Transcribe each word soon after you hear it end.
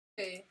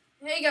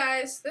Hey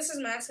guys, this is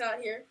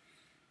Mascot here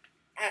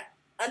at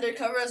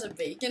Undercover as a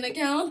Bacon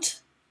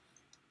account.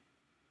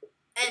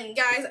 And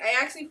guys, I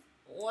actually,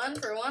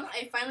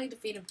 I finally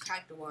defeated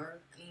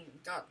Cactuar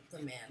and got the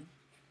man.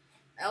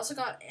 I also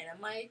got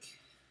Animike.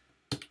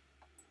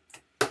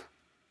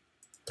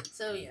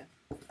 So yeah.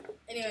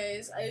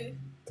 Anyways,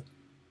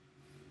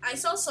 I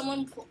saw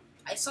someone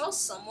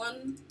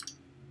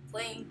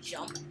playing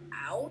Jump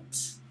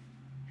Out,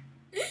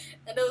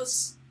 and it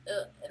was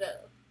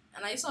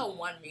and I saw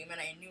one meme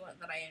and I knew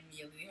that I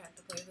immediately had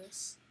to play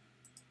this.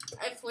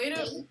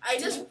 I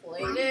just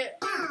played it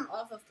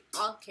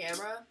off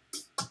camera.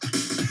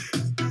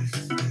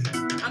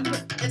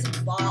 It's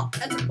Bob,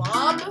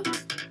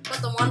 but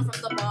the one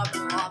from the Bob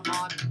and Rob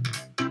mod.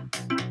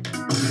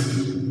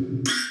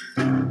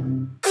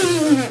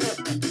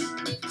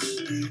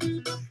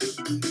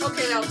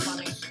 Okay, that was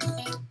funny.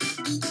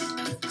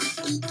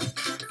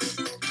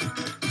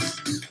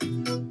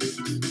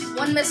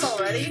 One miss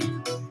already.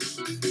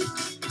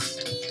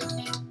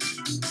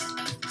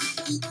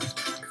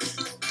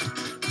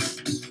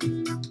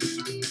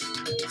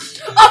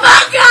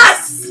 Among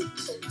Us!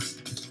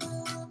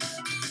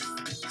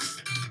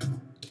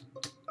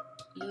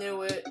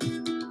 Knew it.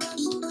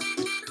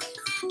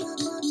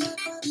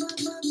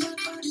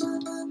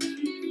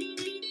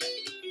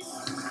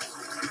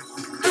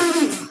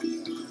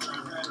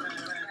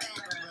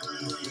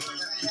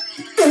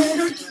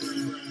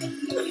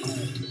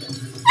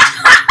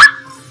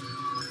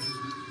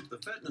 The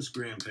Fatness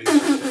Gram Pacing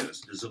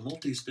Test is a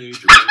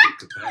multi-stage aerobic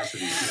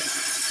capacity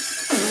test.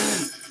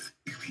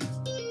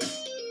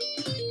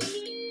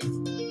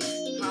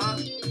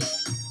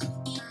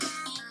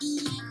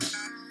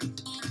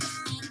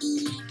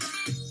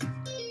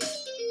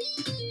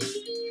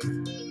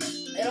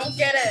 I don't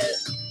get it.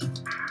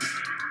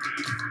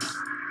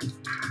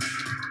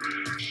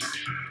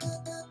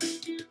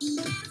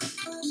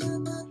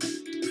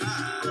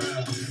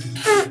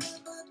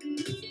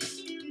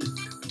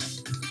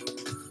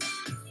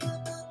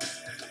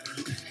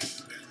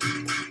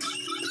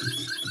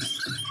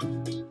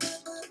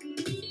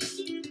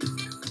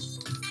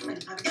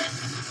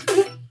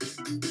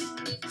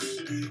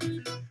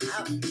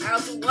 I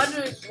was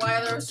wondering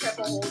why there was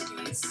triple hold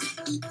keys.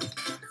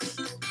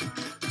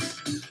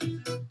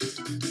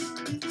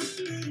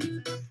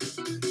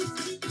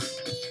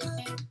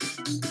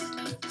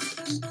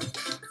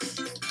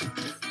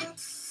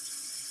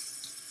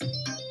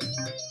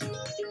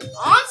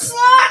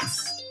 Onslaught!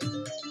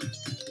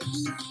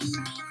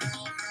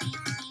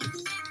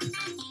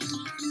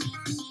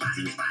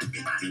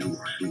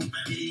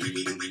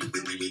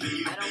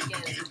 I don't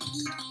get it.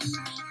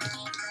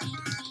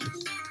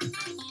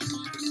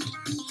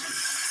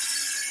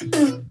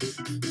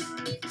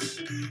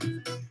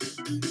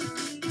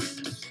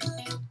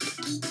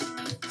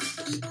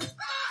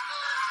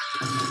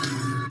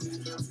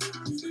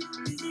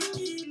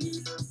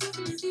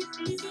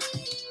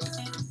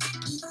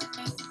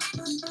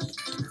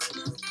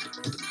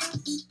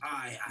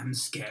 I'm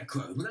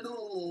Scarecrow.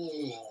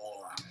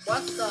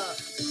 What the?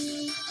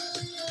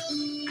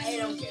 I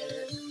don't get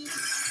it.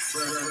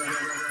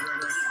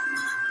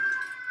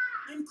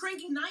 I'm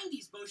cranking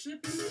 90s, Boship.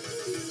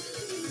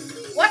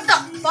 What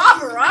the?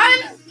 Bob, run!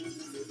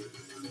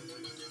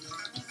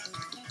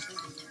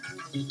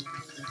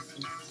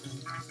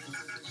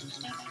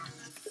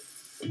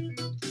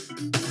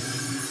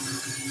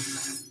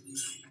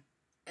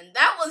 And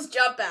that was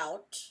Jump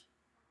Out.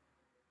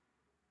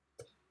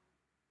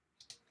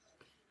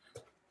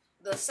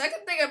 The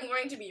second thing I'm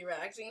going to be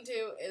reacting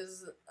to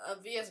is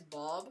VS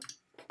Bob.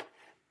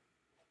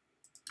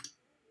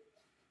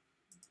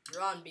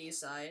 You're on B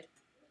side.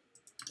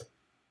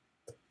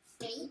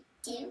 3,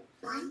 2,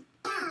 1,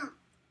 go!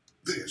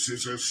 This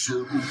is a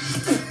circle.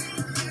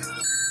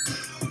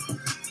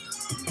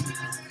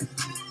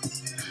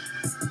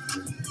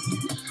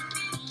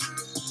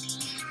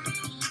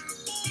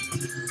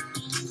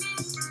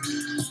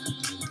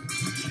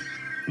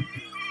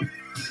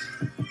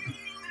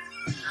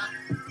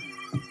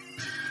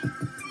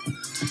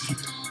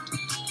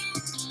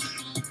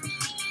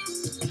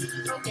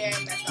 Okay,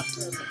 I messed up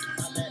for a bit.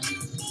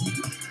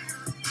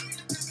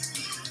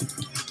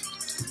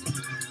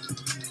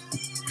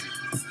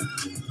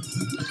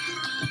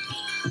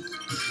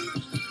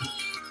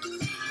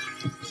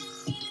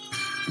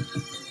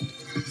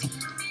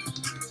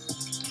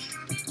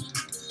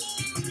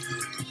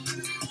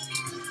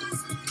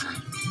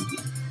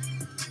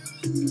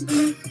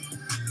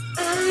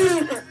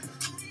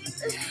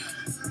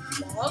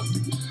 Bob?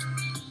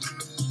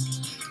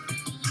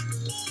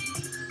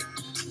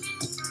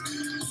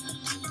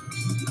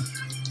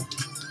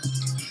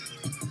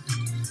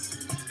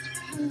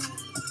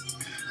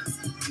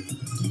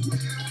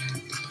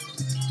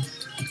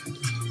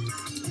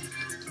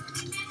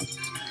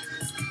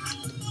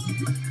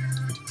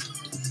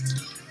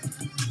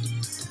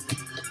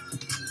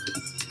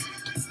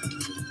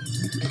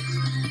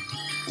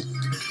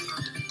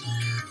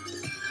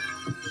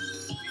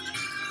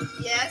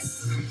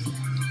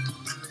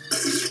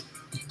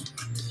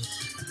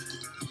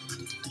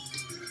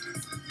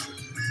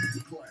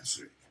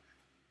 classic.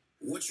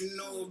 What you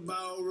know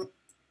about...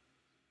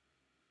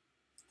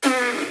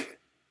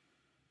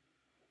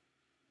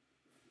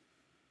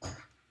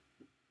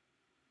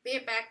 Be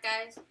right back,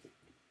 guys.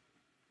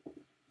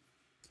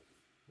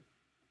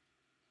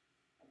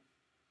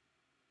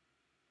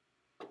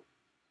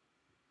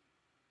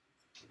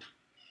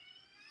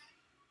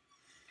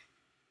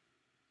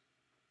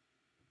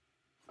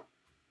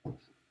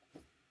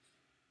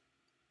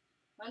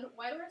 Why do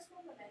I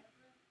smell banana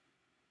bread?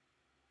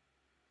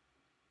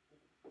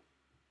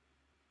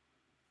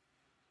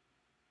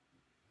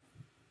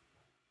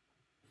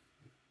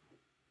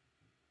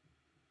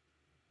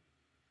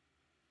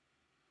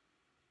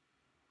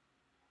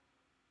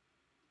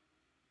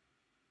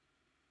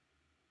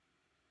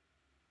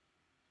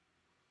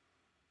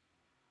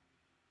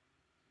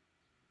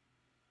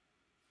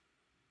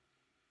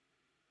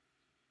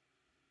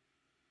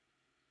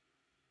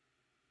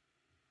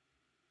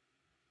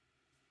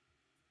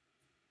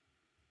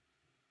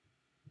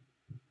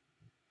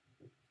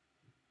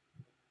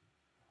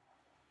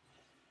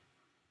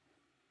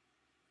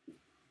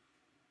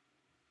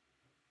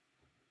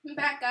 I'm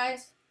back,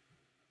 guys.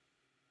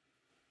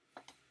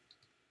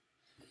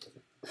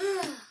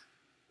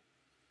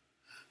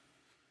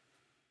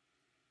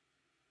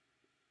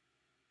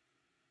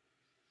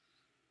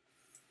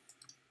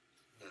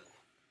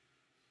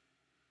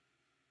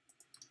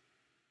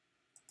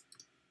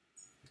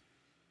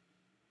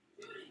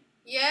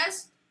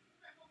 Yes?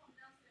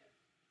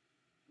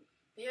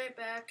 Be right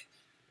back.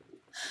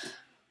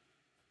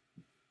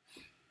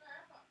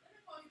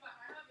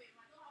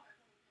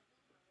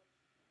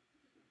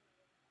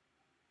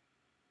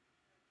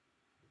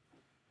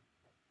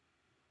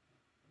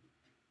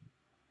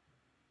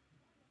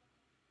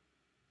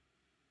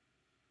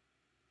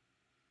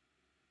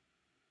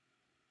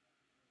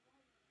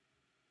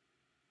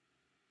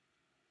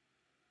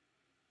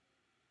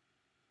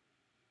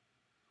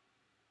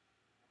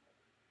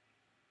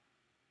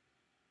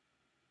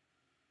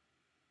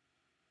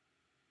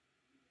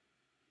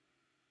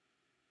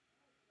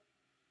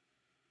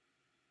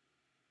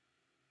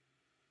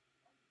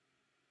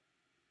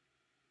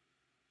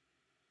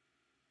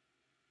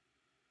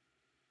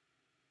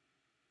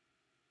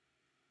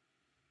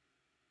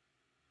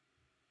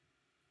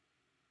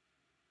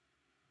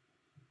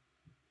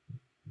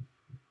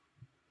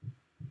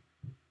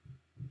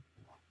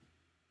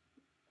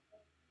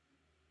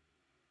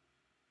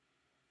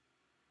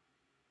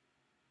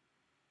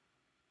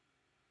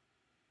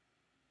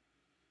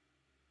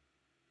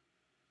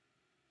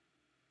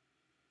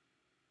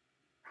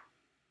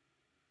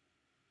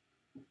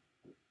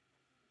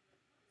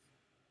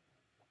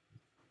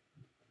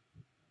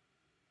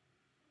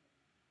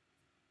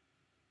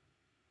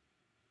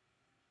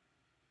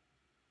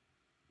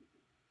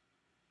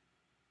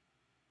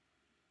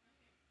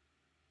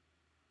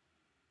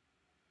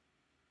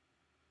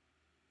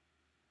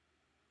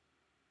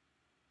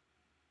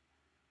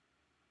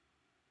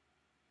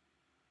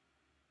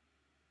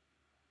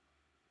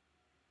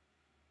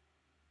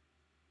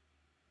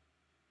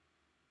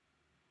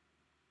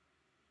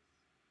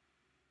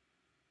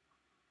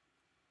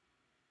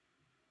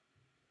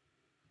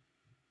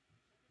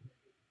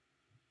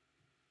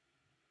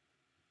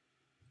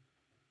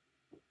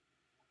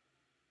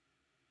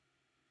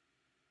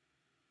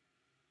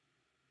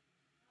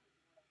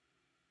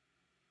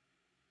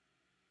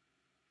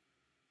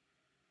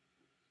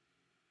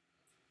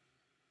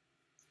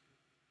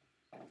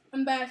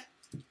 I'm back.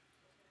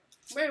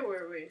 Where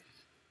were we?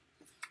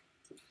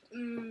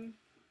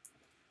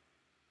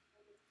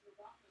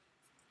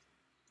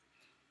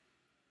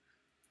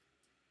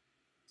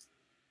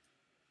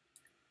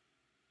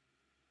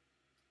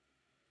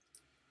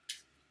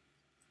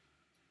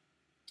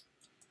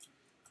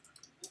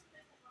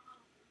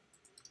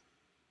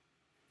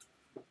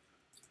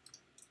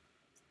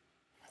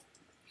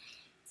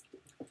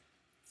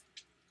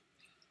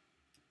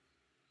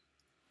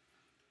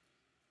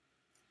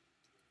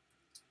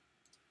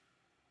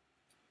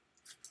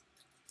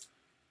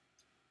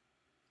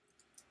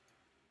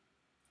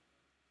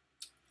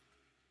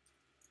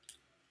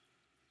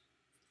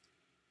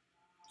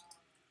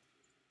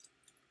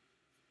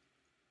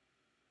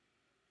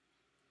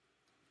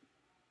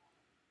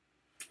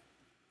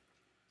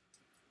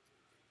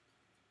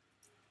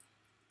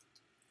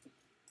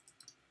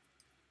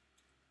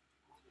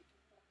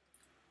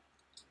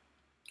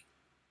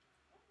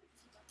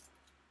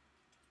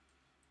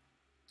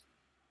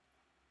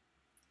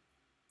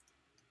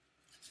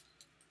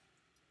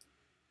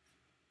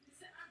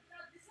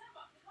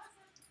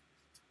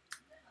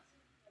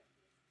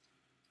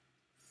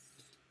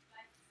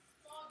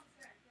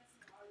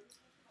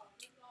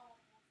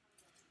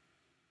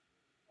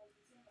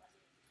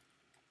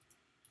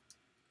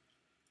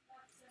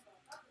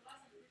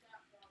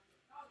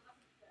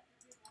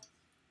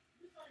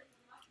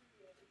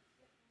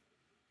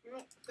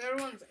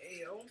 Everyone's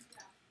AO.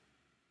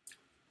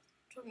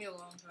 Took me a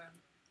long time.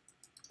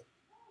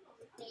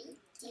 3,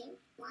 2,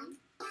 1,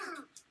 go.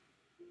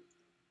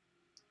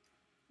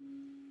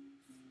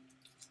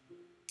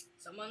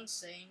 Someone's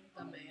saying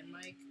the man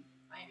mic.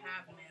 I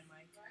have man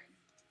mic.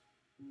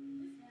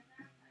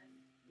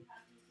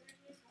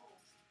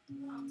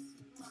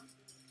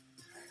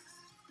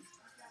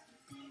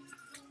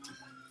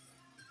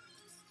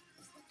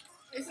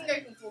 I think I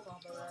can full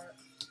combo that.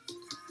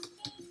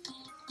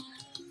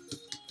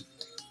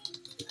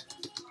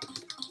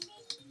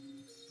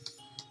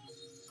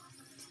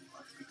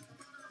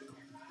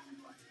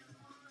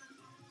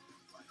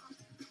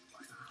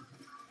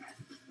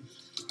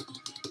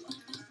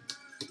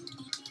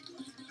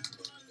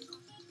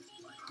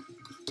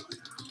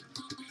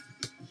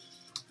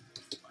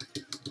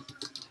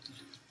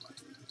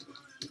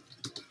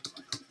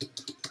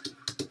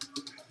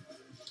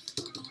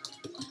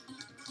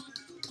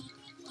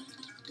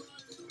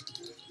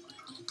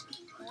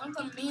 I want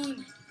the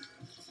meme.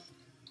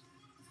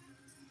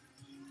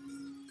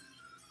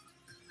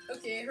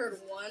 Okay, I heard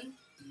one.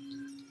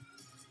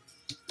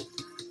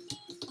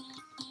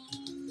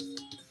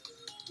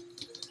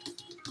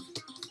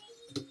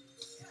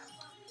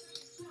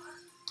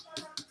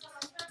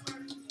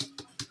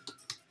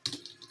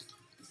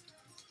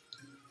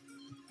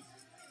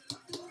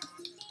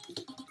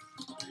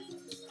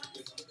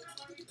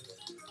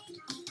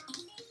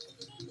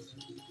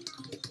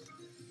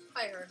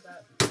 I heard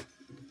that.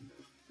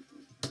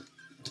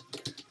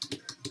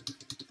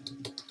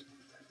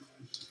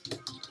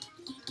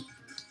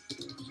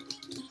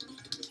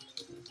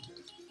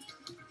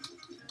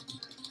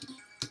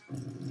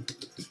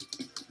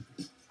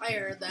 I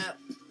heard that.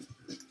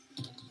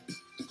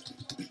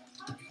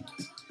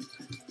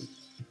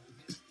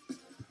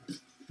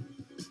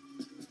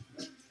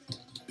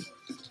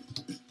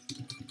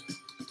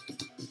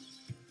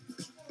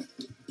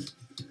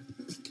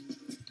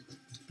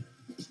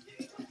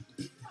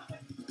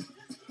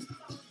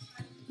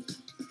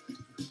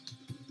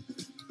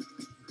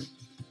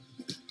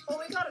 Oh,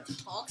 we got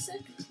a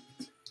toxic?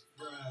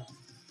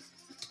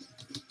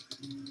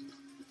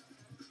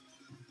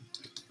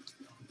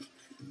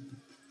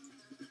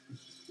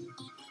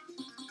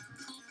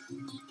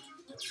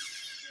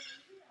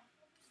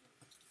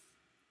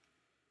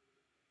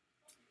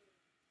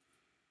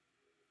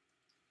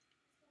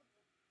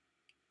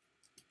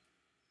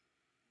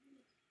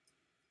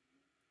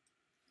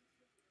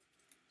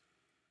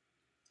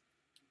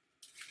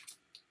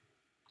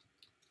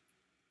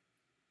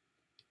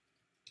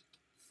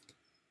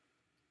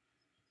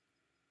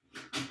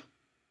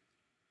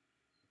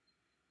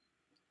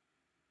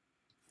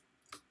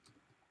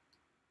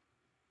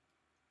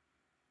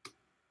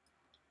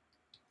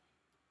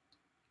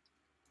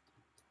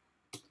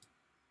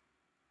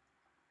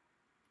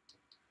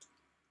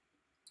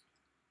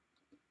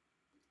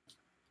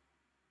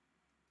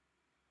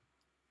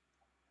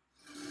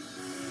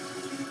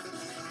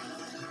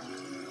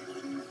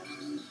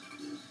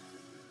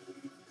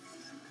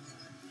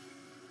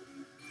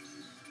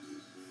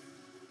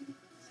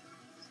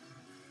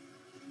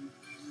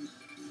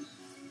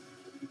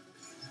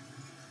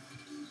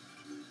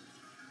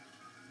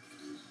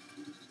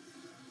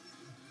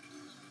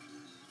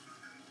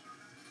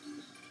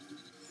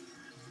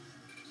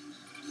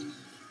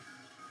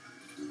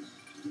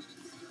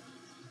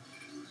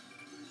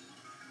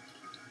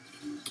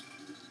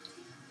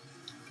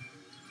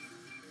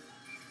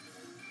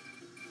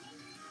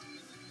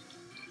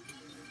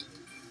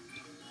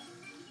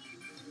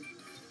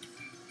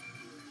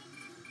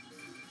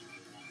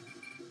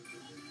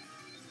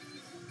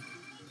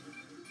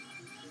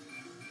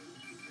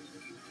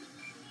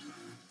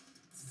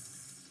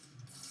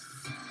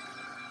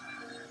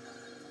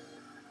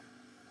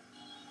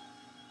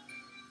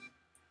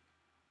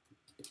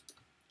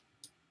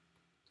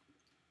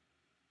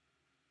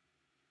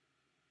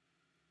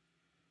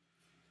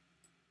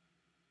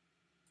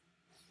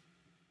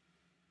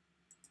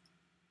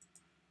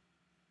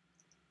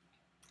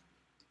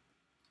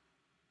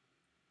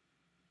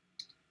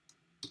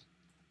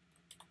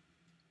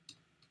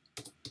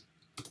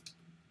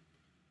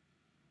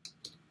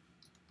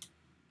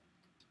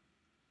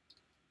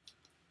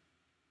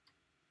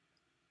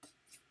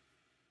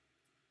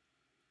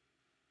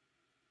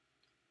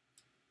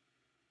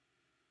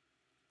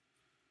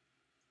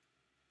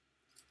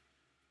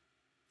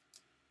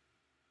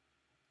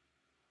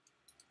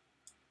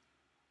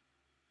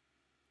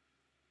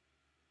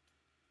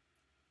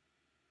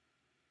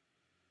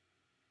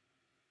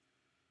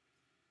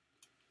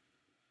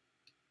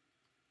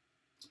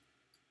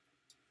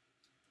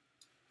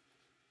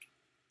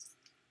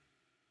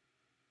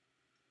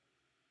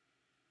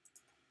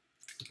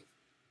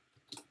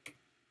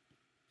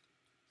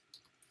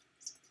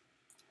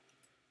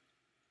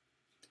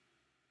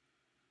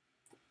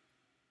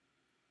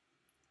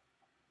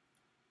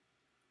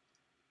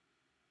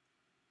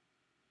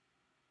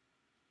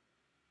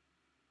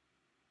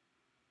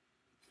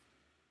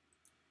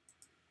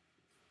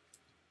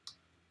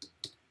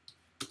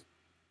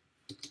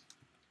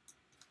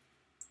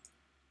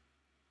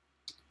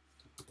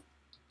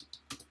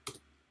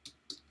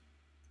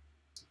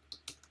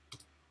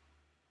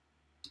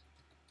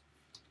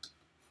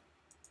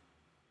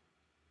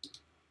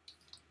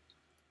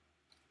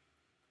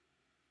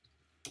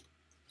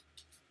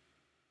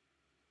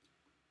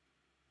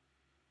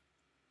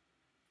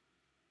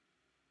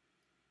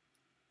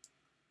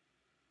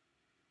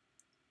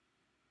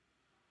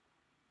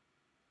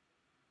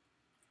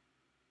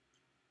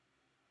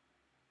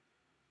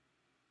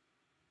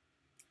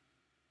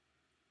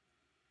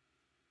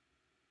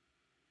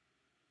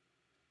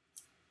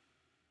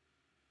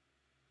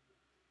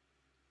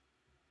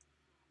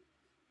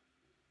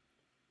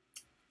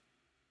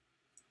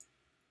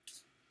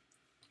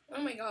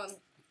 Oh my god.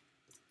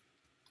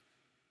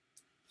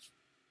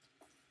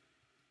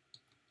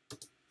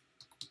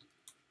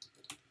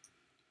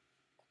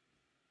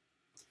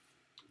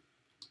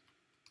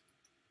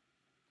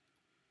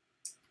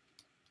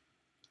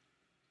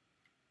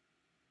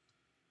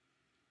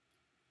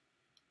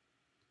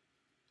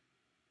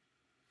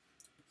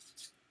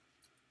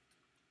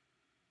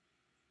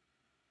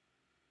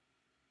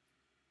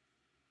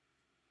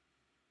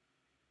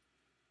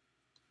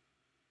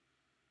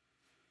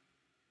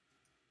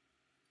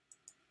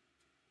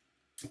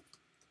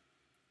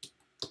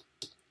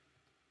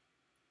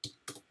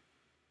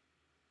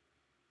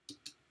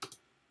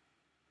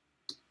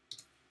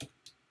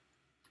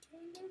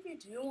 If you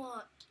do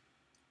want.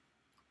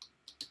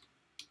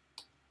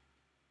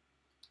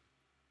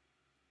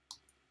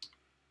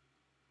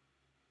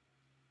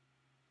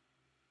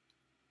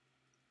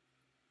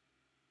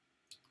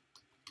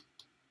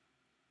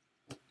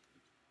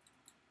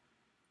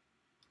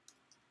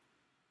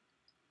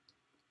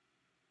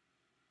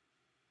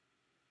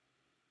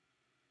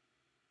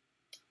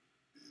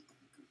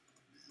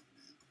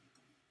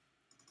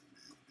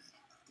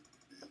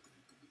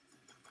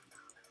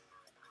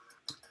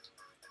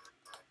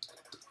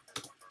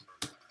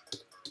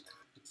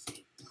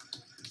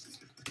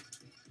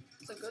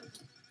 So good.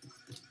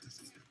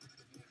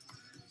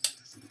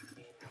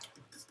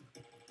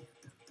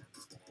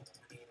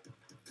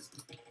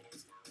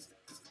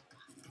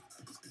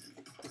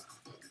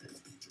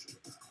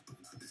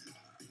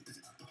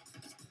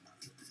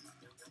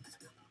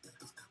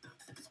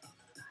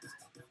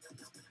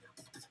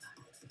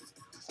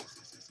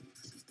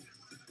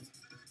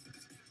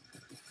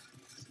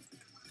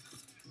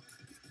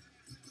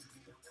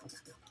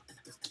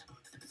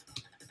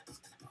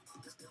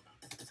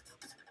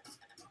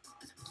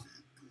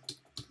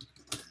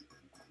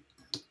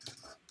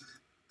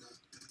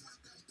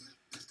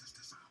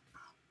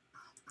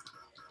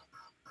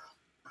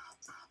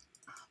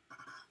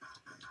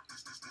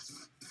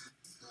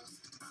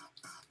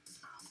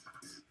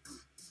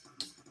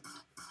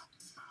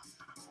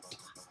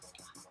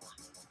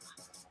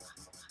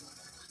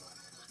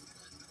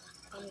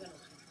 I'm gonna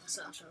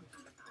Sasha.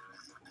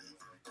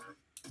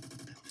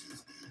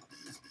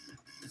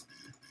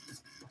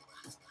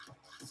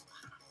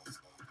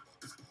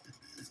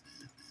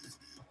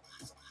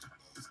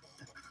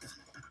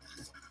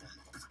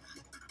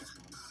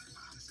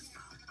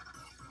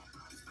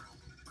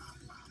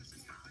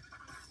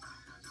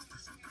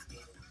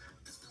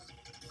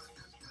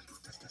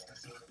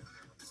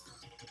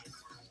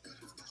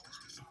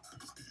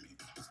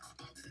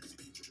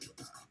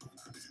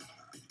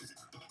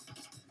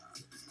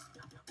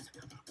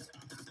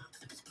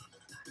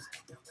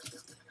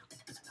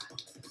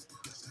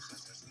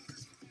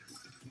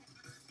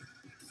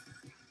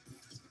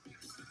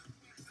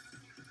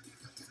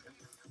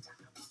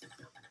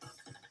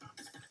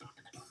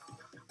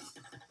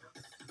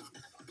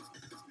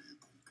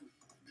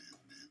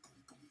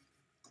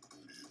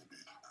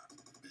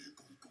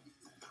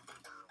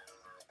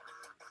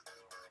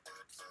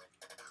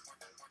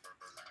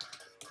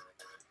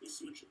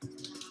 Switch.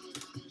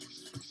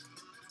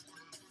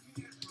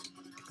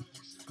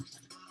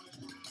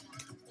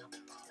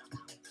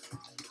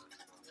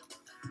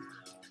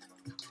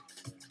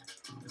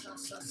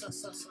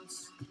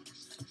 Sus.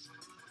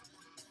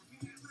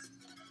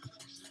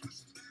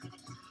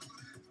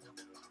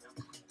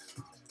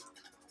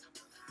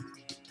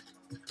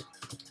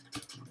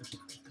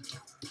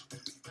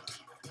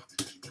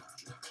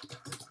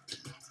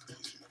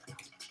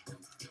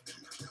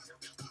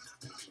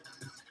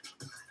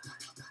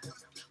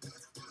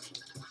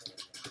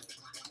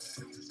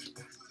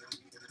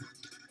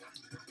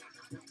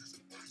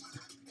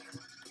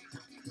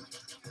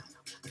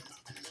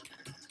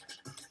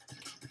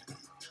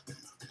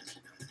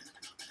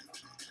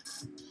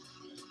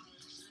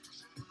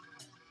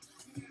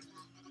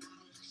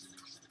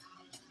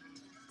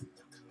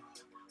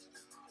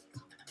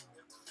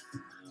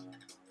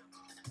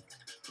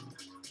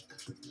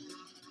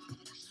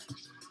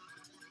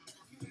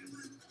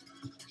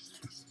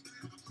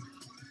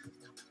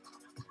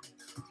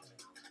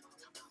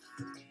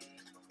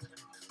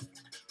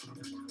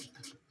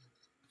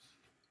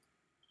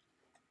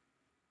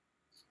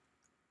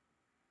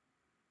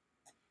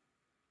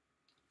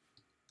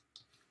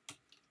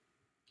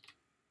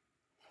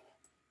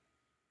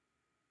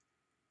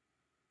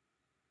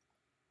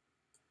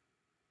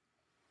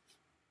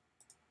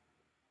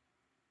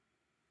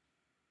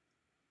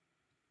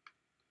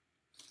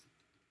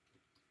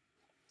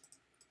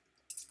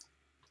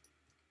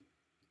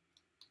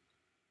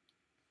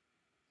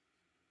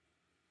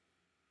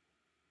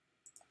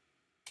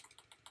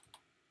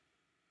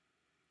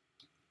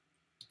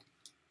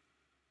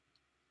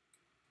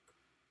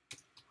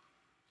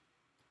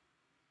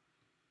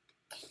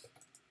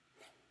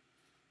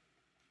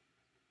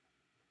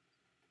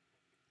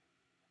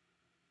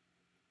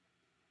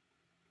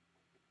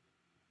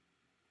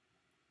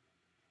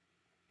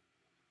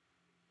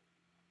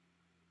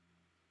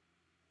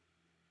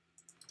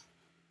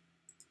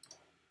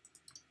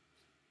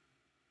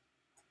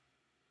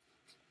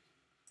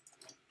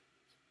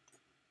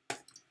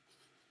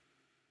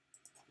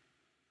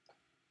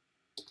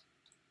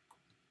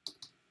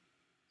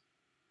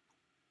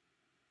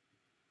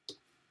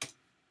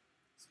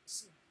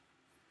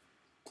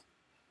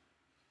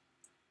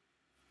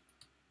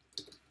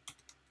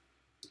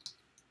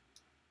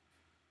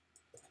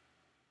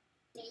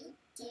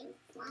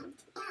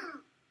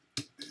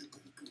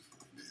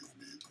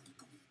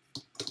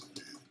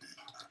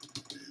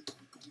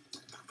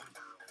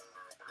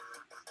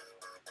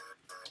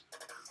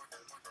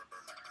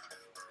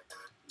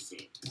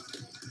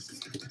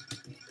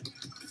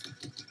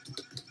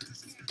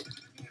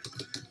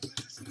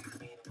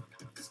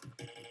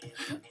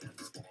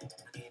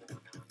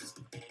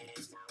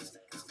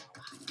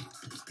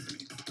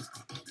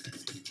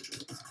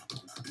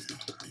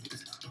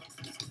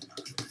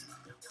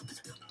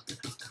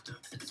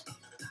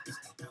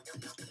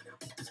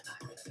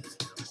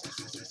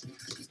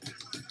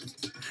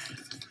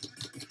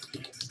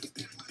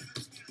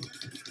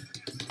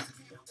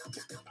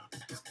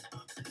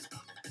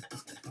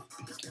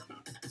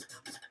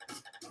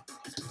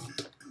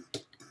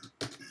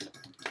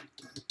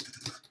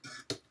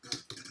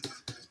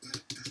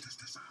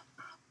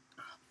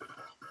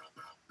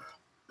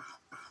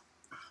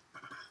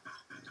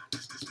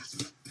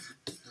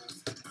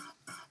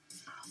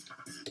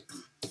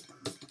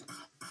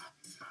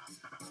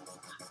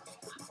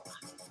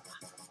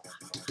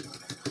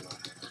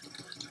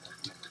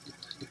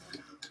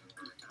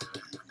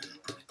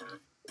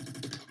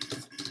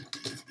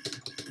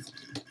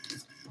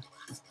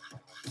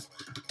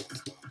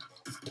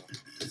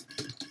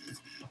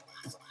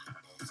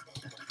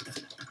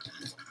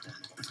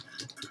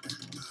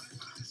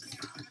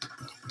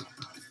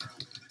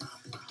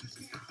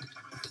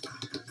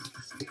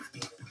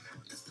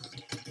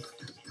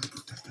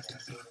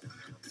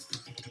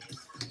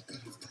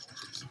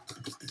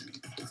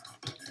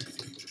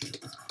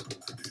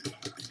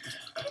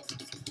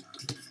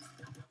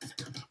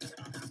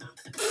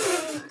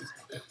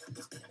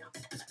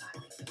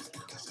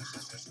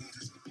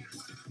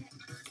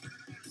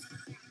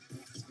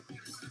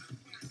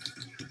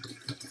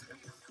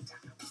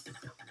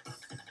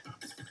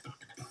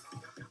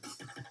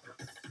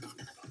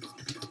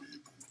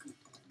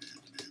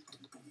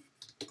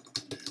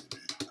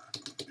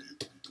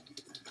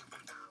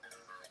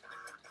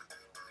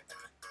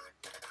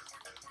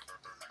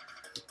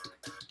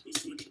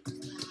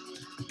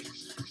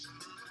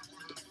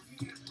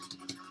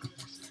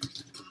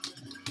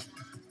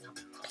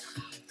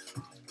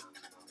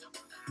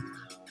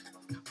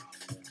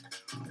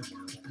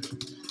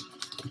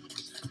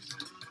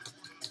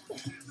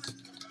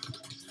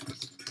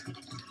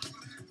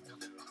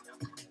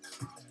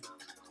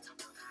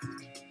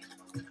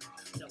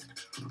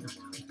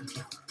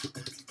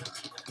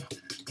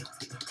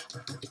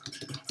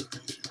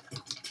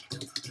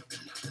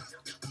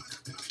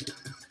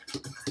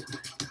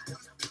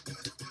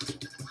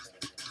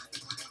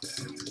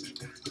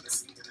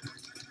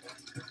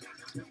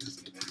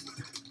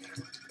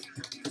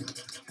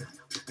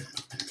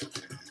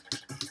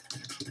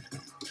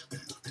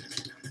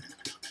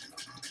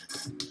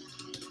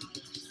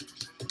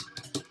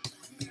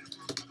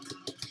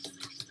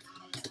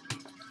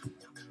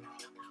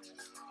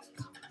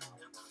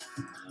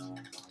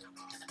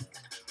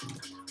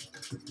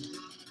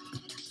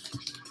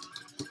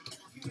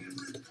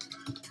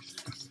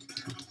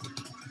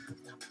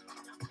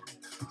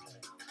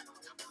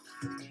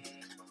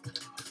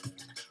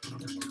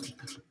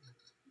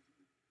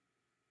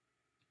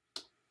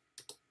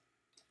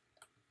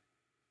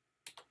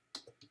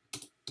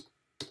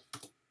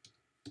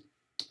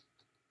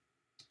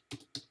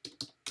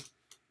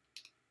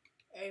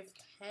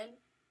 again.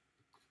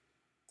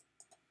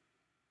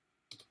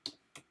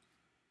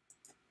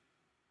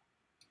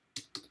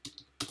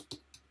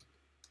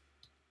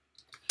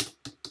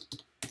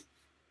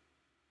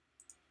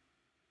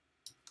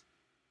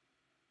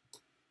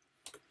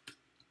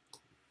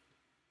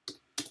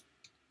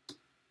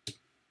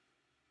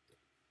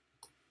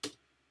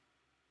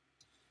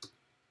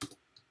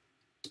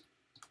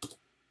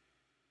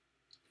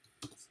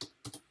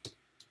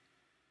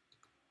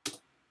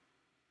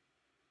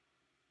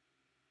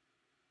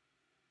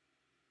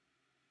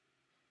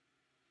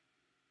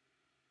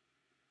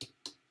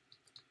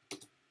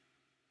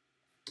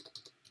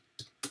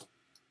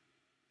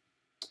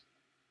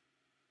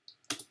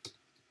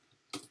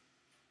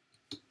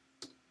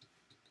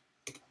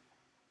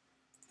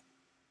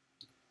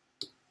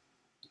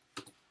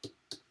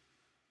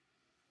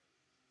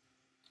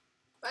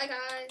 Bye,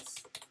 guys.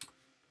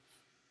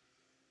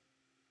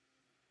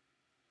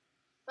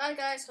 Bye,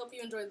 guys. Hope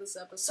you enjoyed this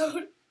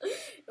episode.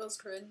 It was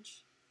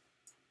cringe.